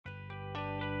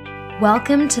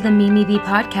Welcome to the Mimi Bee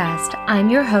podcast.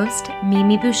 I'm your host,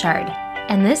 Mimi Bouchard,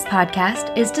 and this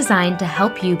podcast is designed to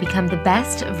help you become the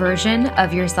best version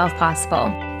of yourself possible.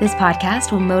 This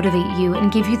podcast will motivate you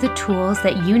and give you the tools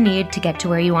that you need to get to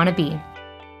where you want to be.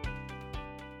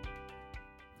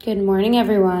 Good morning,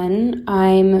 everyone.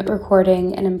 I'm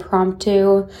recording an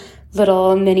impromptu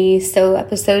little mini solo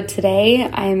episode today.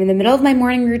 I'm in the middle of my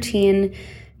morning routine.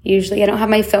 Usually I don't have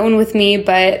my phone with me,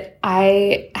 but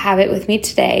I have it with me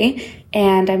today,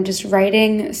 and I'm just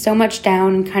writing so much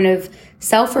down and kind of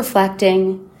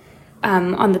self-reflecting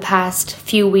on the past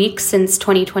few weeks since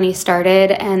 2020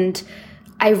 started. And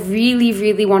I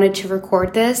really wanted to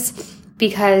record this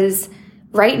because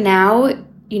right now,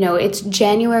 it's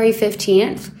January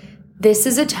 15th. This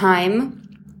is a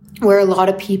time where a lot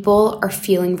of people are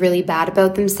feeling really bad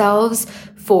about themselves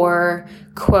for,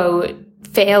 quote,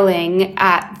 failing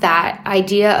at that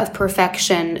idea of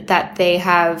perfection that they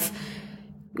have,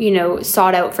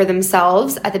 sought out for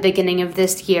themselves at the beginning of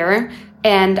this year.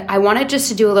 And I wanted just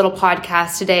to do a little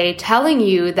podcast today telling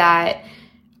you that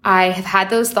I have had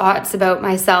those thoughts about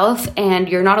myself, and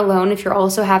you're not alone if you're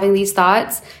also having these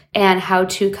thoughts, and how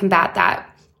to combat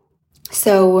that.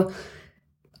 So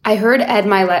I heard Ed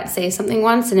Mylett say something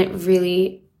once, and it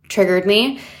really triggered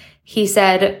me. He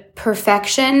said,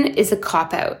 perfection is a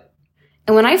cop-out.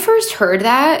 And when I first heard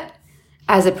that,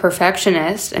 as a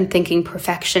perfectionist and thinking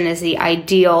perfection is the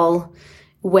ideal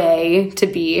way to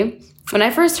be, when I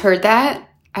first heard that,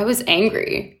 I was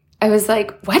angry. I was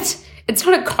like, what? It's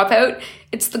not a cop-out.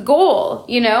 It's the goal,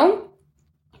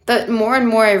 But more and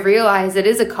more I realize it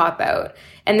is a cop-out.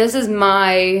 And this is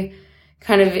my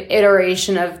kind of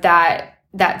iteration of that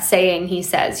saying he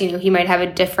says. He might have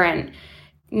a different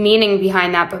meaning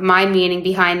behind that, but my meaning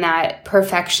behind that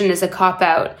perfection is a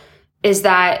cop-out is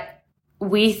that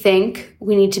we think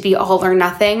we need to be all or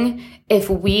nothing.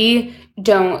 If we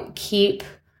don't keep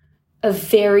a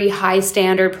very high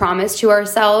standard promise to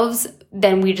ourselves,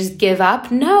 then we just give up.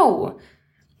 No,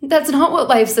 that's not what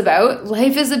life's about.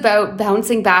 Life is about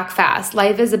bouncing back fast.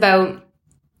 Life is about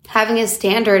having a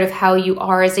standard of how you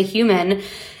are as a human,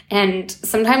 and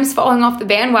sometimes falling off the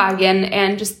bandwagon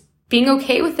and just being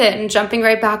okay with it and jumping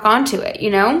right back onto it,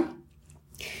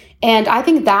 And I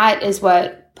think that is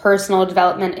what personal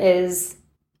development is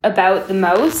about the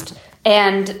most.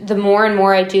 And the more and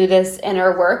more I do this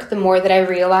inner work, the more that I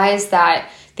realize that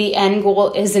the end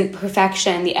goal isn't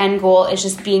perfection. The end goal is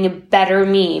just being a better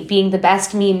me, being the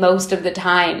best me most of the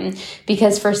time.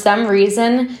 Because for some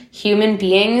reason, human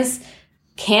beings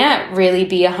can't really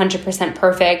be 100%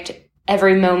 perfect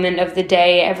every moment of the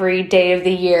day, every day of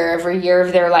the year, every year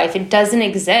of their life. It doesn't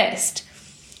exist.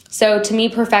 So to me,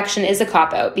 perfection is a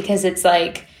cop-out, because it's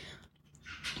like,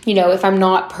 if I'm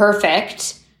not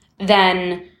perfect,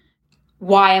 then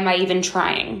why am I even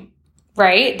trying,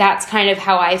 right? That's kind of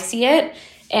how I see it.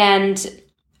 And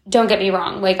don't get me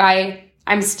wrong,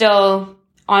 I'm still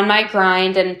on my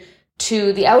grind, and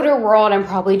to the outer world, I'm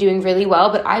probably doing really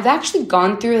well, but I've actually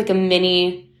gone through a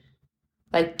mini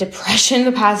depression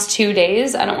the past 2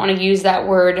 days. I don't want to use that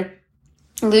word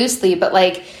loosely, but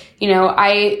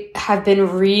I have been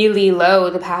really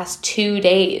low the past 2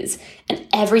 days, and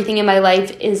everything in my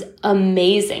life is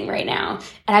amazing right now.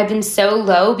 And I've been so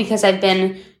low because I've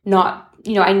been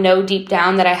I know deep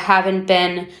down that I haven't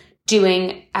been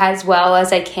doing as well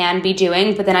as I can be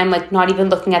doing, but then I'm not even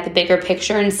looking at the bigger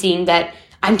picture and seeing that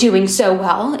I'm doing so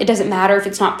well. It doesn't matter if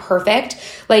it's not perfect.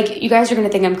 You guys are going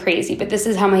to think I'm crazy, but this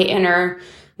is how my inner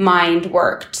mind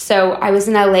worked. So I was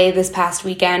in LA this past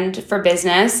weekend for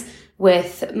business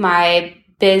with my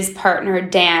biz partner,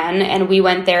 Dan, and we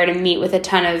went there to meet with a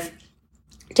ton of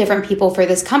different people for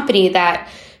this company that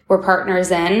we're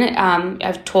partners in.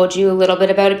 I've told you a little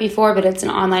bit about it before, but it's an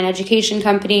online education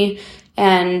company,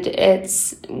 and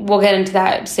we'll get into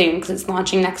that soon because it's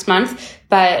launching next month.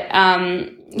 But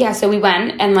so we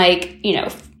went, and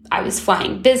I was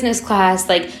flying business class,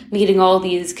 meeting all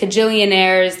these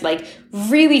kajillionaires,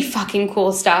 really fucking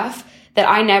cool stuff that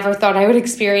I never thought I would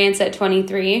experience at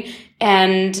 23.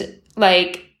 And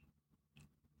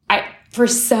for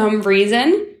some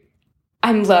reason,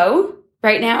 I'm low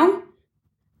right now,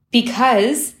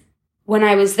 because when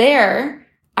I was there,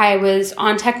 I was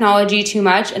on technology too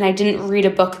much, and I didn't read a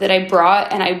book that I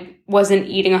brought, and I wasn't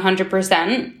eating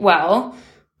 100% well,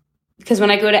 because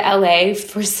when I go to LA,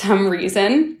 for some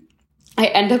reason, I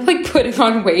end up putting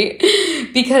on weight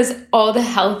because all the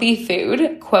healthy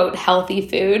food, quote, healthy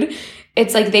food,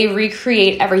 it's they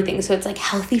recreate everything. So it's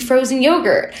healthy frozen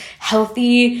yogurt,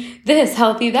 healthy this,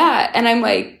 healthy that. And I'm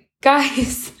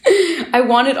guys, I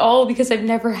want it all because I've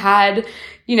never had,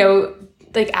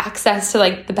 like access to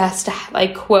like the best,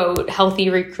 like quote, healthy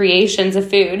recreations of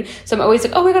food. So I'm always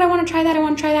like, oh my God, I want to try that. I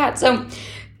want to try that. So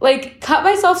like cut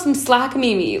myself some slack,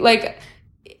 Mimi. Like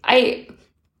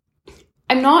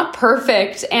I'm not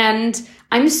perfect, and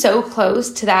I'm so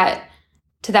close to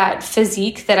that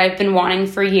physique that I've been wanting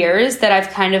for years, that I've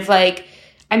kind of like,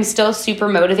 I'm still super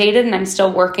motivated and I'm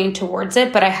still working towards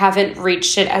it, but I haven't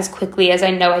reached it as quickly as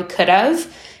I know I could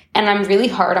have. And I'm really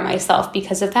hard on myself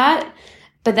because of that.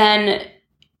 But then,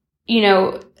 you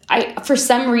know, for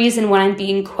some reason, when I'm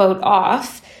being quote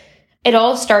off, it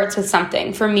all starts with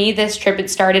something. For me, this trip, it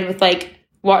started with like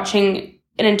watching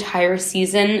an entire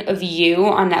season of You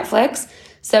on Netflix.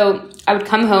 So I would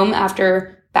come home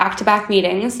after back-to-back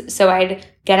meetings. So I'd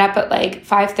get up at like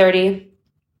 5:30,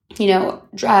 you know,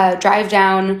 drive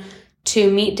down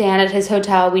to meet Dan at his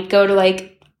hotel. We'd go to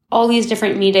like all these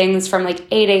different meetings from like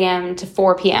 8 a.m. to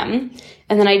 4 p.m.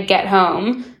 And then I'd get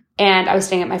home, and I was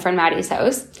staying at my friend Maddie's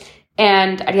house,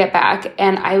 and I'd get back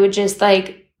and I would just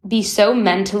like be so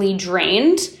mentally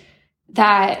drained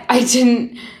that I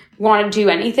didn't want to do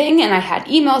anything. And I had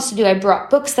emails to do. I brought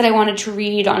books that I wanted to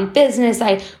read on business.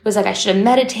 I was like, I should have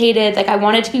meditated. Like I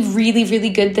wanted to be really, really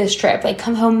good this trip. Like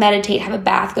come home, meditate, have a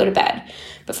bath, go to bed.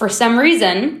 But for some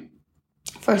reason,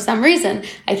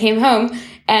 I came home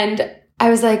and I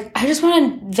was like, I just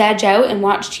want to veg out and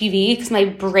watch TV, because my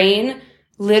brain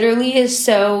literally is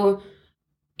so,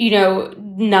 you know,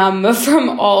 numb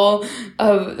from all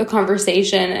of the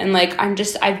conversation. And like,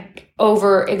 I've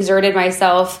overexerted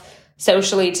myself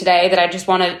socially today that I just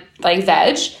want to like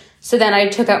veg. So then I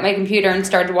took out my computer and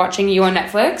started watching You on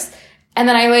Netflix. And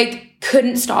then I like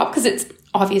couldn't stop, because it's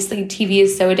obviously TV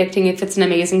is so addicting if it's an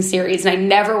amazing series. And I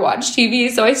never watch TV.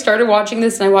 So I started watching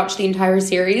this and I watched the entire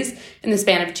series in the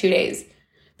span of 2 days.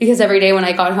 Because every day when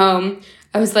I got home,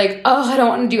 I was like, oh, I don't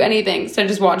want to do anything. So I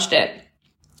just watched it.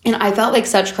 And I felt like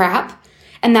such crap.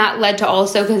 And that led to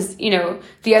also, because, you know,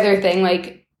 the other thing,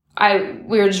 like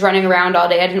we were just running around all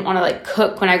day. I didn't want to like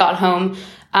cook when I got home.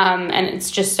 And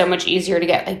it's just so much easier to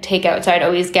get like takeout. So I'd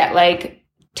always get like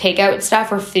takeout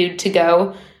stuff or food to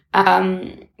go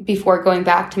before going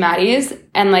back to Maddie's.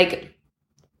 And like,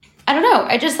 I don't know.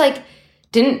 I just like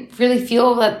didn't really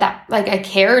feel that like I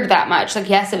cared that much. Like,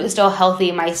 yes, it was still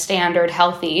healthy, my standard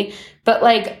healthy, but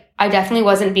like I definitely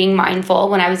wasn't being mindful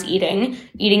when I was eating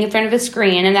in front of a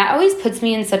screen. And that always puts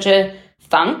me in such a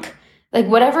funk. Like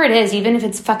whatever it is, even if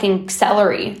it's fucking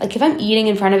celery, like if I'm eating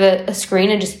in front of a screen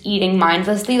and just eating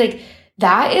mindlessly, like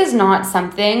that is not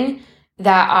something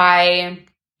that I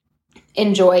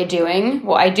enjoy doing.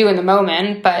 Well, I do in the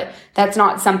moment, but that's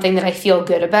not something that I feel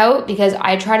good about, because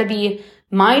I try to be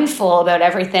mindful about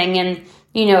everything and,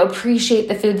 you know, appreciate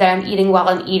the food that I'm eating while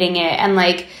I'm eating it. And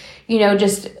like, you know,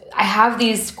 just I have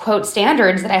these quote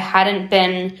standards that I hadn't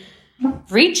been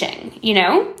reaching, you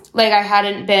know, like I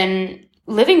hadn't been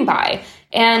living by.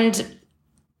 And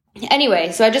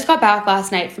anyway, so I just got back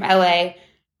last night from LA,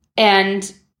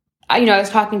 and you know, I was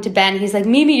talking to Ben. He's like,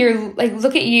 Mimi, you're like,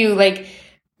 look at you. Like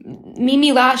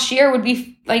Mimi last year would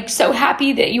be like so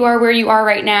happy that you are where you are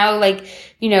right now. Like,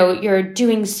 you know, you're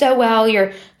doing so well.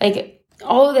 You're like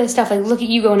all of this stuff. Like, look at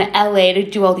you going to LA to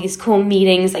do all these cool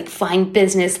meetings, like flying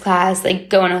business class, like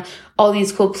going to all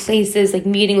these cool places, like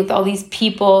meeting with all these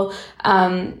people.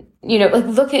 You know, like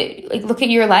look at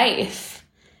your life.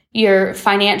 You're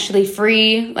financially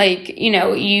free. Like, you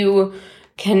know, you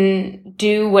can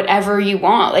do whatever you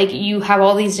want. Like you have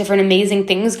all these different amazing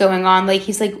things going on. Like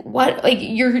he's like, what? Like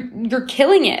you're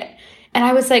killing it. And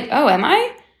I was like, oh, am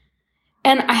I?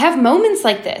 And I have moments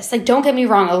like this. Like, don't get me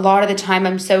wrong. A lot of the time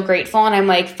I'm so grateful and I'm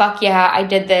like, fuck yeah, I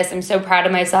did this. I'm so proud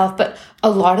of myself. But a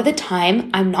lot of the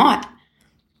time I'm not.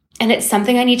 And it's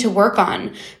something I need to work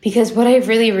on, because what I've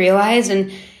really realized,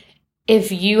 and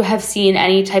if you have seen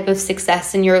any type of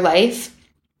success in your life,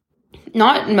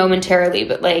 not momentarily,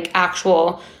 but like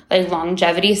actual like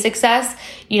longevity success,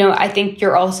 you know, I think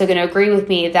you're also going to agree with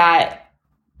me that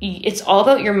it's all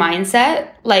about your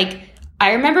mindset. Like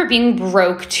I remember being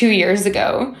broke 2 years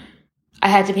ago. I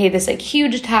had to pay this like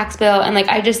huge tax bill. And like,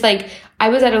 I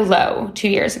was at a low 2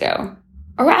 years ago,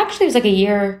 or actually it was like a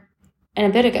year and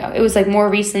a bit ago. It was like more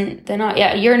recent than not.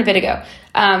 Yeah. A year and a bit ago.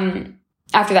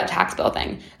 After that tax bill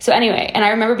thing. So anyway, and I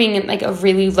remember being in like a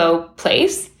really low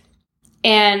place,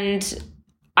 and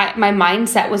my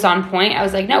mindset was on point. I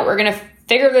was like, no, we're going to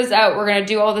figure this out. We're going to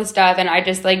do all this stuff. And I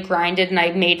just like grinded, and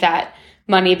I made that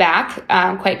money back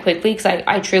quite quickly, because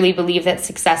I truly believe that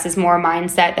success is more a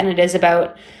mindset than it is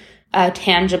about a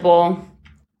tangible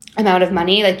amount of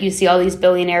money. Like you see all these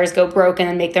billionaires go broke and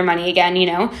then make their money again, you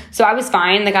know? So I was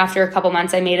fine. Like after a couple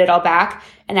months, I made it all back,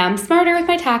 and now I'm smarter with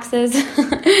my taxes.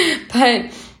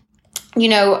 But, you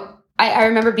know, I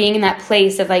remember being in that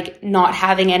place of like not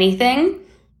having anything,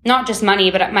 not just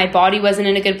money, but my body wasn't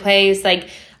in a good place. Like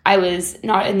I was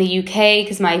not in the UK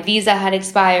because my visa had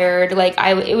expired. Like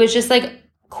it was just like,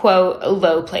 quote, a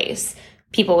low place.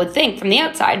 People would think from the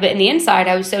outside, but in the inside,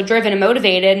 I was so driven and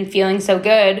motivated and feeling so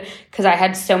good because I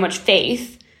had so much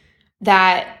faith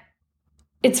that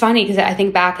it's funny because I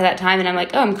think back at that time and I'm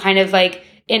like, oh, I'm kind of like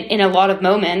in a lot of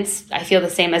moments, I feel the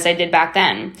same as I did back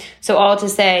then. So all to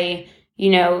say, you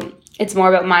know, it's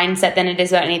more about mindset than it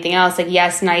is about anything else. Like,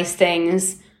 yes, nice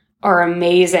things are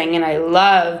amazing. And I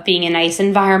love being in nice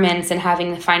environments and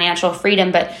having the financial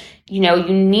freedom. But, you know,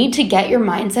 you need to get your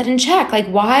mindset in check. Like,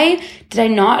 why did I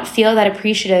not feel that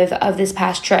appreciative of this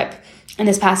past trip and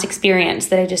this past experience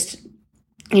that I just,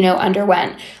 you know,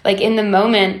 underwent? Like in the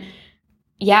moment,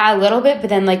 yeah, a little bit. But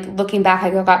then like looking back,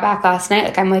 I got back last night.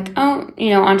 Like I'm like, oh, you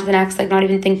know, on to the next, like not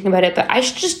even thinking about it. But I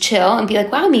should just chill and be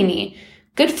like, wow, Mimi,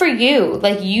 good for you.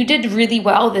 Like you did really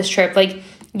well this trip. Like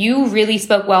you really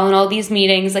spoke well in all these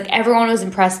meetings. Like everyone was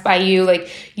impressed by you. Like,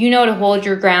 you know, to hold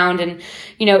your ground. And,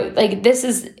 you know, like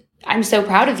I'm so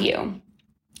proud of you.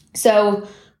 So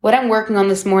what I'm working on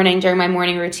this morning during my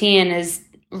morning routine is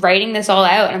writing this all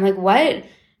out. And I'm like, what?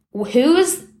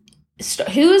 Who's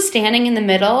standing in the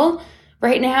middle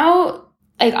right now?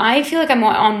 Like, I feel like I'm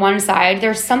on one side.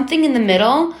 There's something in the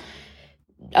middle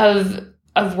of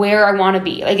where I want to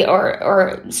be, like,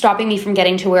 or stopping me from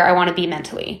getting to where I want to be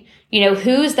mentally. You know,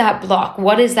 who's that block?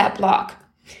 What is that block?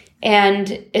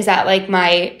 And is that like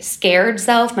my scared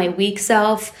self, my weak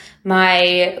self,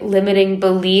 my limiting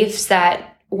beliefs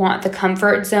that want the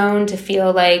comfort zone to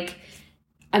feel like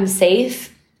I'm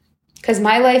safe? Because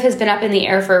my life has been up in the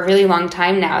air for a really long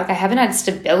time now. Like I haven't had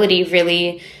stability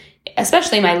really,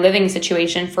 especially my living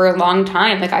situation, for a long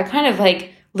time. Like I kind of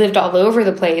like lived all over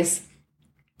the place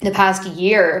the past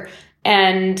year.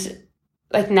 And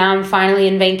like now I'm finally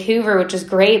in Vancouver, which is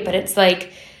great, but it's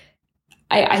like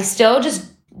I still just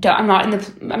don't, I'm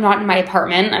not in my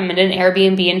apartment. I'm in an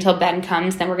Airbnb until Ben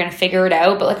comes, then we're going to figure it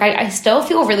out. But like I still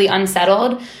feel really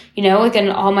unsettled, you know, like in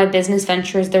all my business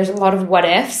ventures, there's a lot of what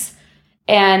ifs.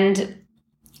 And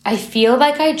I feel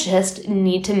like I just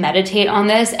need to meditate on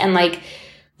this and like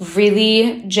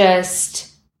really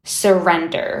just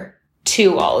surrender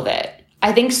to all of it.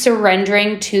 I think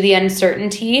surrendering to the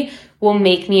uncertainty will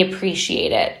make me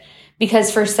appreciate it,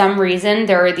 because for some reason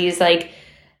there are these like,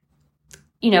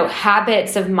 you know,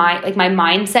 habits of my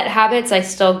mindset habits I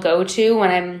still go to when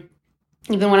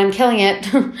I'm killing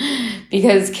it,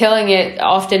 because killing it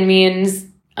often means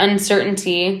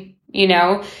uncertainty, you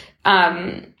know,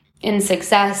 in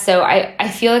success. So I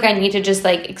feel like I need to just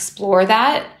like explore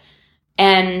that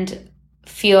and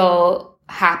feel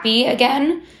happy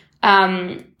again.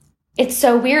 It's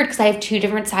so weird because I have two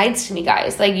different sides to me,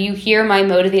 guys. Like you hear my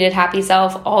motivated, happy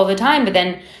self all the time, but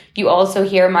then you also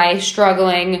hear my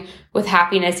struggling with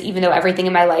happiness, even though everything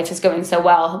in my life is going so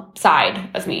well side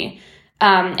of me.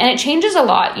 And it changes a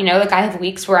lot, you know, like I have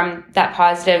weeks where I'm that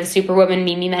positive superwoman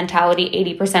Mimi mentality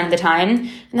 80% of the time. And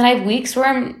then I have weeks where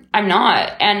I'm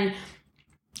not. And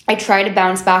I try to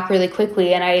bounce back really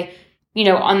quickly. And I, you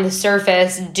know, on the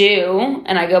surface do,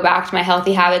 and I go back to my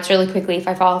healthy habits really quickly if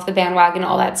I fall off the bandwagon,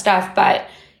 all that stuff. But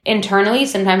internally,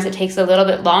 sometimes it takes a little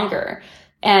bit longer.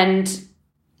 And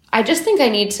I just think I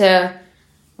need to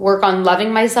work on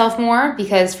loving myself more,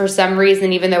 because for some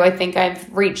reason, even though I think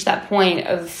I've reached that point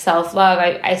of self-love,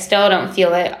 I still don't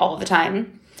feel it all the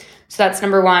time. So that's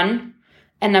number one.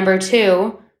 And number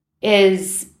two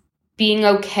is being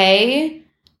okay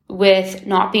with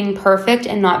not being perfect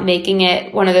and not making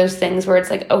it one of those things where it's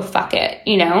like, oh, fuck it,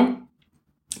 you know?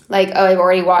 Like, oh, I've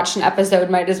already watched an episode,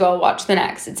 might as well watch the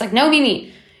next. It's like, no,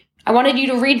 Mimi, I wanted you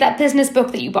to read that business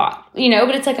book that you bought, you know?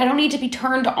 But it's like, I don't need to be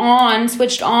turned on,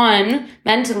 switched on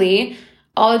mentally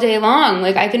all day long.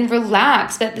 Like I can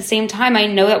relax, but at the same time, I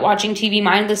know that watching TV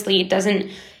mindlessly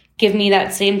doesn't give me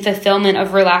that same fulfillment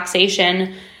of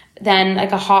relaxation than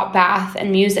like a hot bath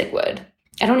and music would.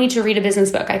 I don't need to read a business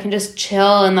book. I can just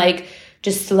chill and like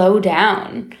just slow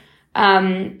down,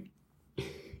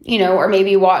 you know, or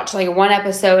maybe watch like one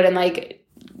episode and like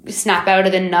snap out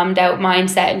of the numbed out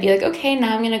mindset and be like, okay,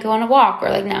 now I'm going to go on a walk, or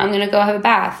like now I'm going to go have a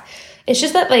bath. It's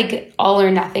just that like all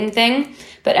or nothing thing.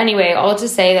 But anyway, all to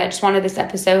say that I just wanted this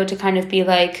episode to kind of be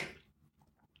like,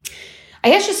 I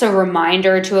guess just a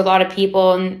reminder to a lot of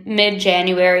people in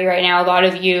mid-January right now. A lot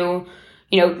of you,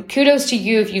 you know, kudos to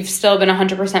you if you've still been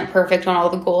 100% perfect on all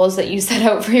the goals that you set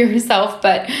out for yourself.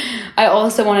 But I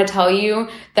also want to tell you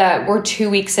that we're 2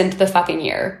 weeks into the fucking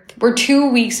year. We're 2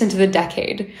 weeks into the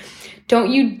decade.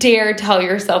 Don't you dare tell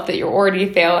yourself that you're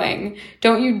already failing.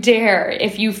 Don't you dare,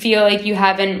 if you feel like you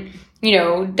haven't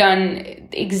done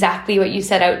exactly what you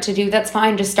set out to do, that's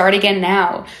fine. Just start again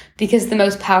now, because the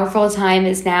most powerful time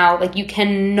is now. Like, you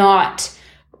cannot,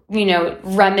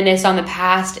 reminisce on the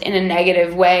past in a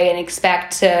negative way and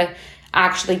expect to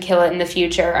actually kill it in the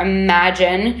future.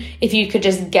 Imagine if you could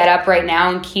just get up right now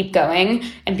and keep going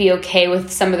and be okay with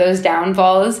some of those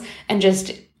downfalls and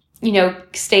just,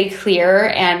 stay clear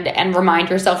and remind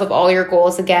yourself of all your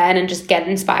goals again and just get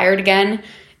inspired again.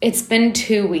 It's been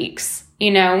 2 weeks,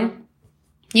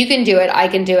 You can do it. I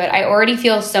can do it. I already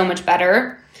feel so much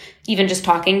better, even just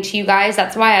talking to you guys.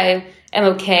 That's why I am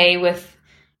okay with,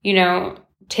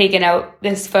 taking out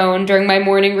this phone during my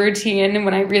morning routine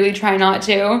when I really try not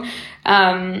to.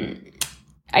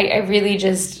 I really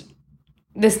just,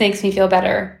 this makes me feel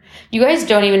better. You guys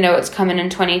don't even know what's coming in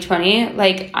 2020.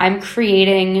 Like, I'm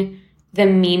creating the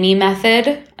Mimi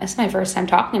method. That's my first time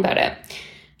talking about it.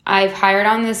 I've hired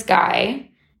on this guy,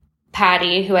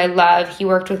 Patty, who I love. He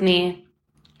worked with me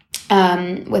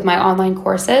with my online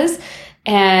courses,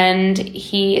 and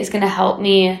he is going to help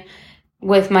me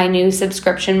with my new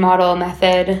subscription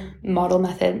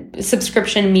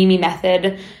subscription Mimi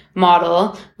method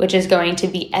model, which is going to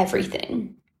be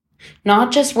everything.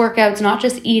 Not just workouts, not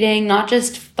just eating, not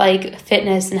just like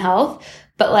fitness and health,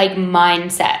 but like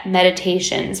mindset,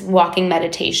 meditations, walking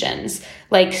meditations,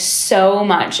 like so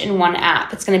much in one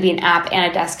app. It's going to be an app and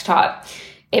a desktop.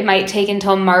 It might take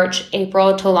until March,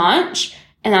 April to launch,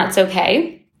 and that's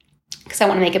okay because I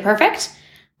want to make it perfect,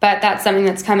 but that's something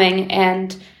that's coming,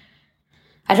 and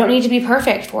I don't need to be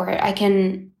perfect for it. I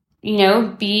can,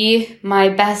 be my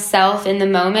best self in the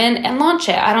moment and launch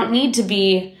it. I don't need to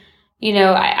be,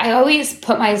 I always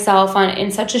put myself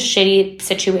in such a shitty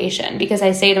situation because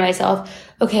I say to myself,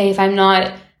 okay, if I'm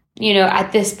not,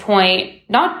 at this point,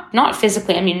 not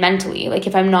physically, I mean mentally, like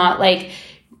if I'm not like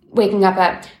waking up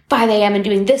at 5 a.m. and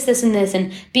doing this, and this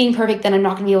and being perfect, then I'm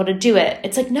not going to be able to do it.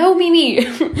 It's like, no, Mimi,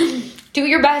 do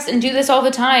your best and do this all the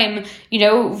time.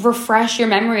 Refresh your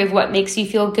memory of what makes you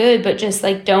feel good, but just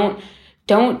like don't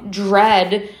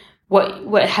dread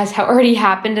what has already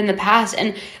happened in the past,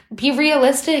 and be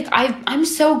realistic. I'm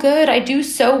so good. I do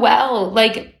so well.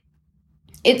 Like,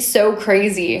 it's so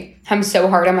crazy. I'm so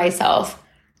hard on myself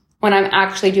when I'm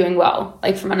actually doing well,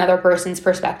 like from another person's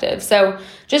perspective. So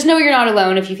just know you're not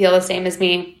alone if you feel the same as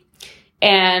me.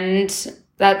 And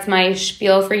that's my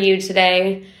spiel for you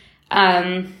today.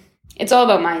 It's all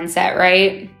about mindset,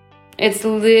 right? It's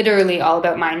literally all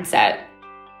about mindset.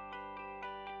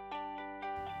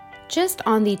 Just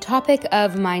on the topic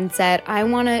of mindset, I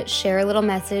want to share a little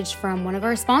message from one of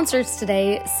our sponsors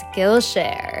today,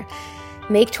 Skillshare.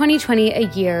 Make 2020 a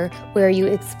year where you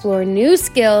explore new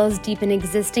skills, deepen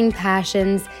existing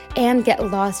passions, and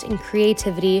get lost in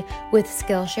creativity with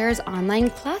Skillshare's online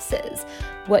classes.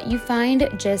 What you find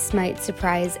just might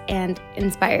surprise and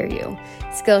inspire you.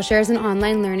 Skillshare is an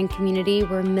online learning community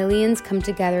where millions come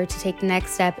together to take the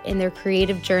next step in their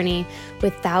creative journey,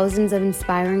 with thousands of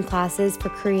inspiring classes for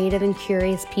creative and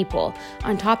curious people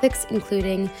on topics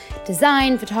including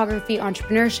design, photography,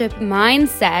 entrepreneurship,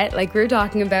 mindset, like we were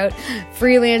talking about,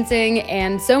 freelancing,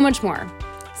 and so much more.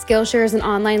 Skillshare is an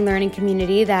online learning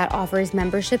community that offers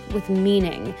membership with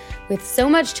meaning, with so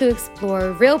much to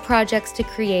explore, real projects to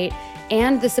create,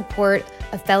 and the support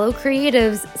of fellow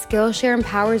creatives. Skillshare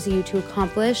empowers you to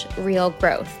accomplish real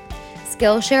growth.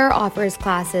 Skillshare offers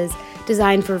classes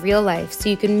designed for real life, so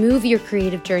you can move your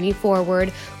creative journey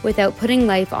forward without putting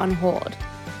life on hold.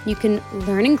 You can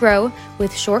learn and grow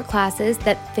with short classes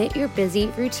that fit your busy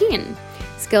routine.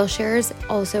 Skillshare is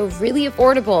also really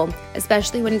affordable,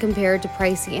 especially when compared to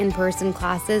pricey in-person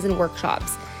classes and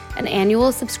workshops. An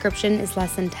annual subscription is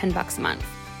less than $10 a month.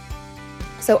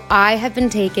 So I have been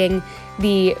taking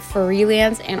the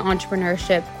freelance and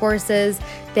entrepreneurship courses.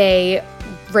 They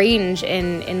range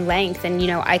in length, and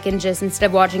I can just, instead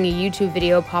of watching a YouTube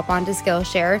video, pop onto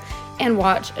Skillshare and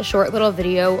watch a short little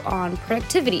video on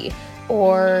productivity,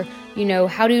 or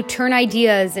how to turn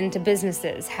ideas into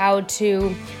businesses, how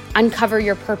to uncover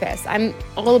your purpose. I'm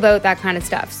all about that kind of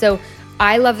stuff. So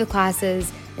I love the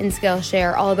classes in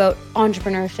Skillshare, all about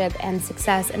entrepreneurship and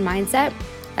success and mindset.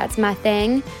 That's my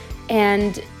thing.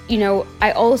 And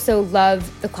I also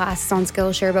love the classes on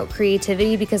Skillshare about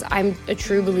creativity, because I'm a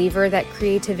true believer that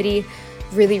creativity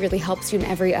really, really helps you in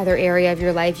every other area of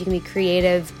your life. You can be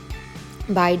creative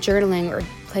by journaling or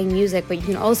playing music, but you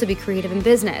can also be creative in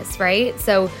business, right?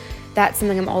 So that's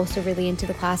something I'm also really into.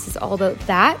 The class is all about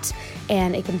that,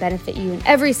 and it can benefit you in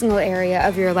every single area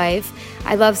of your life.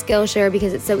 I love Skillshare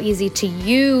because it's so easy to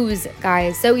use,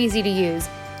 guys, so easy to use.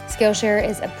 Skillshare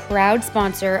is a proud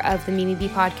sponsor of the Mimi B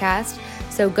podcast.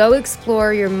 So go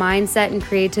explore your mindset and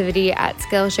creativity at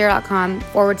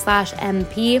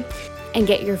Skillshare.com/MP. and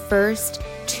get your first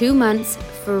 2 months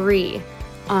free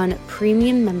on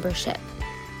premium membership.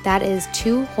 That is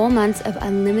 2 whole months of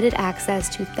unlimited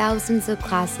access to thousands of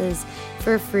classes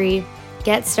for free.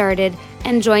 Get started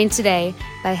and join today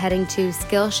by heading to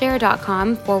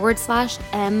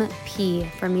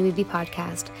Skillshare.com/MP for Mimi B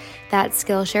Podcast. That's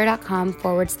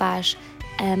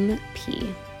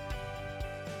Skillshare.com/MP.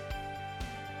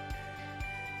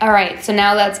 All right, so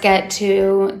now let's get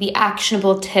to the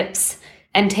actionable tips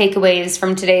and takeaways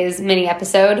from today's mini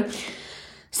episode.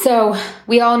 So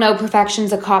we all know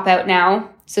perfection's a cop-out now.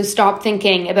 So stop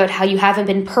thinking about how you haven't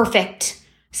been perfect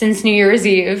since New Year's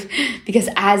Eve, because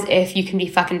as if you can be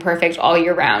fucking perfect all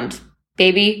year round.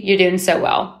 Baby, you're doing so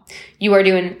well. You are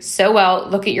doing so well.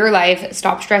 Look at your life.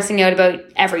 Stop stressing out about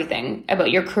everything,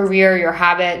 about your career, your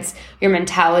habits, your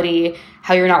mentality,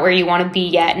 how you're not where you want to be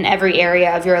yet in every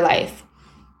area of your life.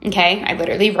 Okay, I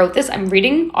literally wrote this. I'm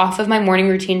reading off of my morning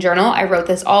routine journal. I wrote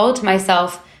this all to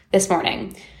myself this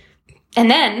morning. And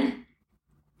then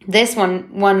this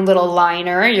one little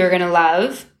liner you're going to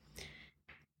love.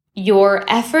 You're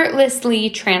effortlessly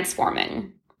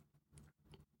transforming.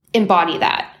 Embody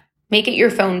that. Make it your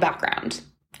phone background.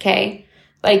 Okay?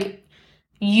 Like,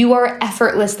 you are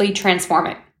effortlessly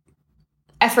transforming.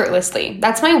 Effortlessly.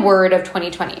 That's my word of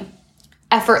 2020.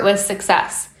 Effortless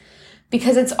success.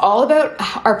 Because it's all about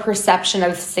our perception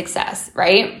of success,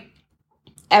 right?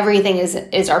 Everything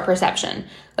is our perception.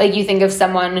 Like, you think of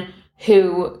someone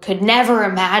who could never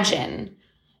imagine,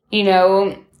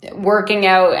 working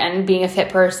out and being a fit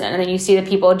person. And then you see the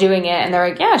people doing it and they're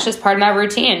like, yeah, it's just part of my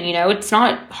routine. It's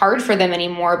not hard for them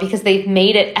anymore because they've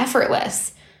made it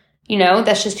effortless.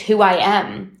 That's just who I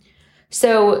am.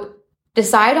 So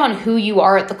decide on who you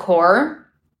are at the core,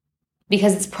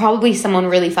 because it's probably someone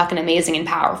really fucking amazing and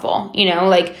powerful.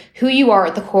 Like, who you are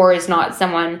at the core is not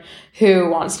someone who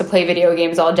wants to play video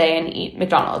games all day and eat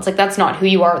McDonald's. Like, that's not who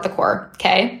you are at the core.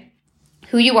 Okay.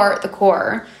 Who you are at the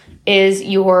core is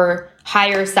your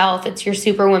higher self. It's your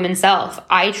superwoman self.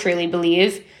 I truly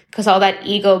believe, because all that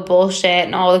ego bullshit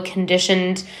and all the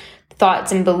conditioned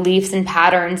thoughts and beliefs and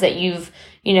patterns that you've,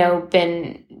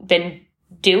 been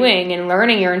doing and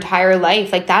learning your entire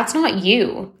life, like, that's not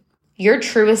you. Your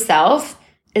truest self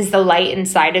is the light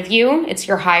inside of you. It's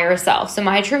your higher self. So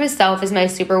my truest self is my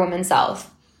superwoman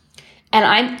self. And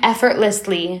I'm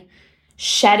effortlessly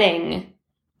shedding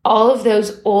all of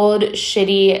those old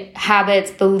shitty habits,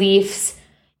 beliefs,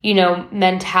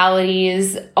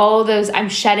 mentalities, all those. I'm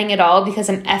shedding it all because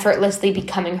I'm effortlessly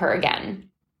becoming her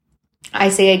again. I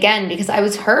say again because I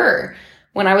was her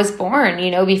when I was born,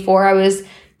 before I was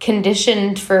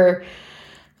conditioned for,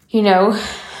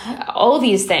 all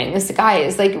these things.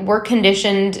 Guys, like, we're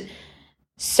conditioned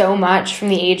so much from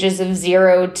the ages of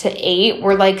 0 to 8.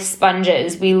 We're like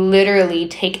sponges. We literally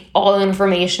take all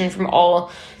information from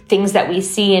all things that we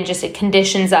see, and just it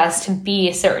conditions us to be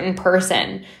a certain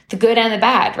person, the good and the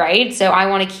bad, right? So I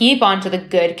want to keep on to the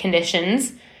good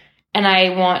conditions, and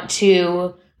I want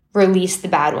to release the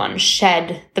bad ones,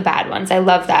 shed the bad ones. I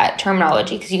love that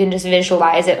terminology because you can just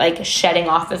visualize it like shedding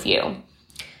off of you,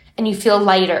 and you feel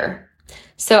lighter.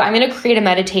 So I'm going to create a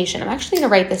meditation. I'm actually going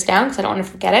to write this down because I don't want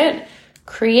to forget it.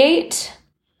 Create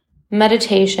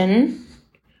meditation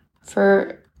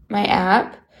for my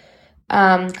app.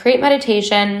 Create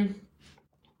meditation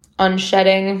on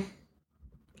shedding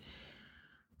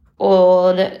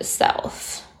old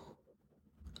self.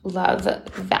 Love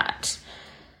that.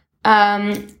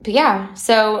 But yeah,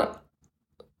 so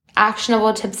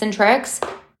actionable tips and tricks.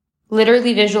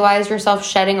 Literally visualize yourself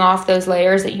shedding off those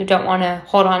layers that you don't want to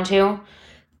hold on to.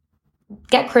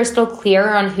 Get crystal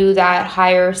clear on who that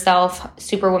higher self,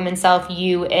 superwoman self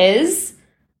you is.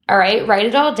 All right, write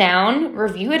it all down.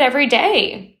 Review it every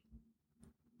day.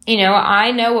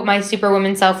 I know what my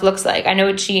superwoman self looks like. I know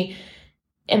what she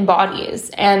embodies.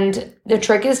 And the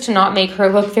trick is to not make her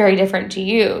look very different to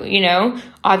you,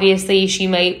 Obviously, she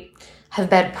might have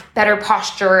better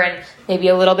posture and maybe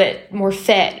a little bit more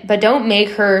fit, but don't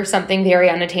make her something very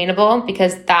unattainable,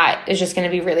 because that is just going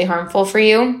to be really harmful for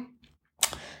you.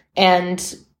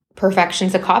 And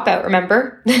perfection's a cop-out,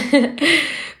 remember?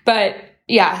 But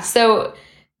yeah, so,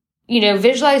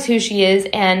 visualize who she is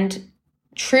and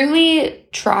truly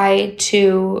try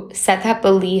to set that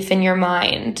belief in your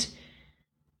mind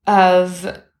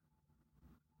of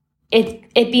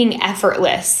it being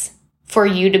effortless for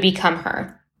you to become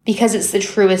her, because it's the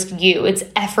truest you. It's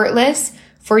effortless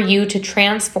for you to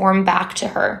transform back to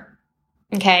her.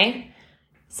 Okay?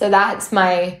 So that's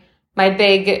my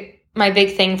big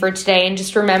thing for today. And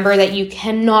just remember that you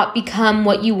cannot become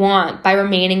what you want by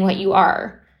remaining what you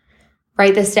are.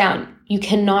 Write this down. You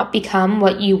cannot become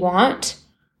what you want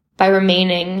by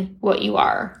remaining what you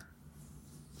are.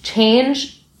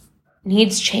 change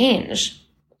needs change.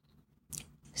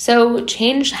 So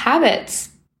change habits.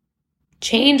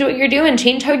 Change what you're doing.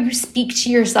 Change how you speak to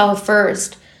yourself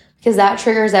first, because that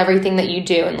triggers everything that you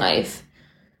do in life.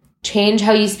 Change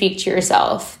how you speak to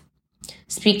yourself.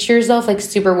 Speak to yourself like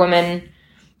Superwoman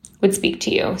would speak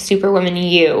to you. Superwoman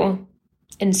you.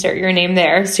 Insert your name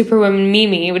there. Superwoman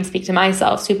Mimi would speak to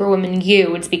myself. Superwoman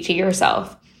you would speak to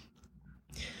yourself.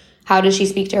 How does she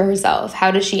speak to herself?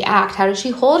 How does she act? How does she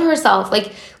hold herself?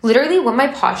 Like literally when my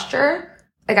posture,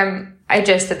 I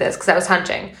just did this because I was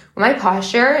hunching. When my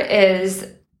posture is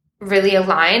really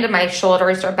aligned and my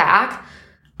shoulders are back,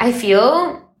 I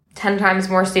feel 10 times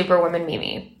more Superwoman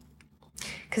Mimi.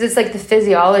 Because it's like the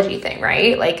physiology thing,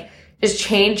 right? Like just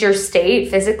change your state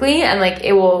physically and like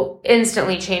it will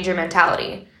instantly change your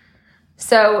mentality.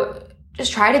 So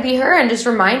just try to be her and just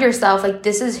remind yourself like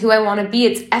this is who I want to be.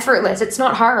 It's effortless. It's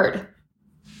not hard.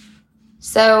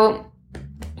 So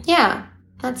yeah,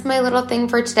 that's my little thing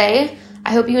for today.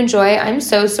 I hope you enjoy. I'm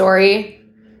so sorry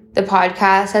the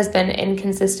podcast has been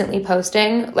inconsistently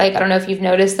posting. Like, I don't know if you've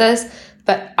noticed this,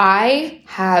 but I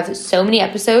have so many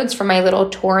episodes from my little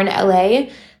tour in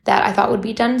LA that I thought would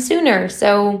be done sooner.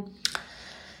 So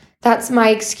that's my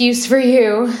excuse for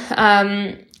you.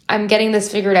 I'm getting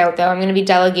this figured out though. I'm going to be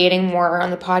delegating more on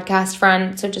the podcast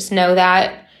front. So just know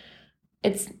that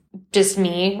it's just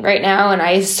me right now and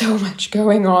I have so much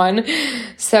going on.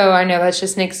 So I know that's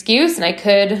just an excuse and I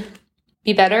could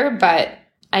be better, but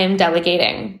I am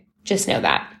delegating. Just know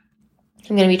that.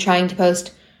 I'm going to be trying to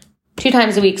post 2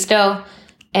 times a week still.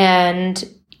 And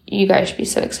you guys should be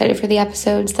so excited for the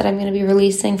episodes that I'm going to be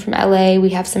releasing from LA.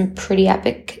 We have some pretty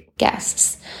epic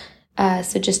guests.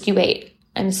 So just you wait.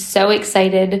 I'm so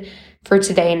excited for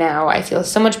today now. I feel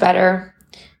so much better.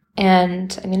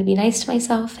 And I'm going to be nice to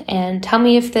myself. And tell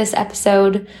me if this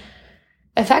episode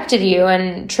affected you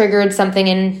and triggered something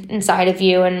inside of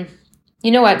you. And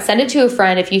you know what? Send it to a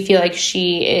friend if you feel like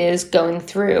she is going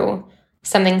through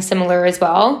something similar as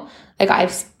well. Like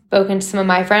I've spoken to some of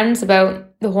my friends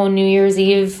about the whole New Year's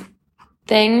Eve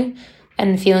thing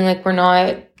and feeling like we're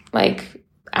not like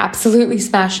absolutely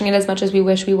smashing it as much as we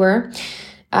wish we were.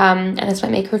 And this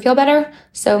might make her feel better.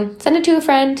 So send it to a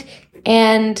friend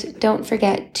and don't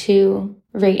forget to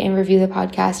rate and review the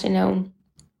podcast. I know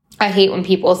I hate when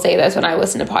people say this when I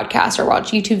listen to podcasts or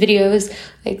watch YouTube videos,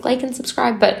 like and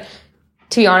subscribe. But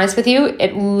to be honest with you,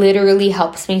 it literally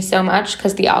helps me so much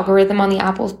because the algorithm on the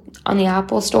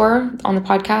Apple Store, on the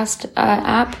podcast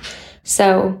app.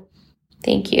 So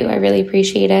thank you. I really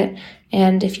appreciate it.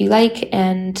 And if you like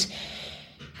and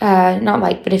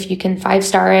but if you can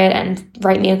 5-star it and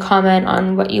write me a comment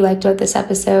on what you liked about this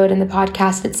episode and the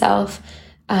podcast itself,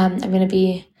 I'm going to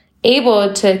be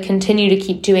able to continue to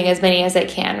keep doing as many as I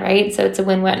can, right? So it's a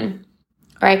win-win.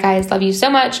 All right, guys, love you so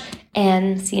much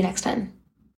and see you next time.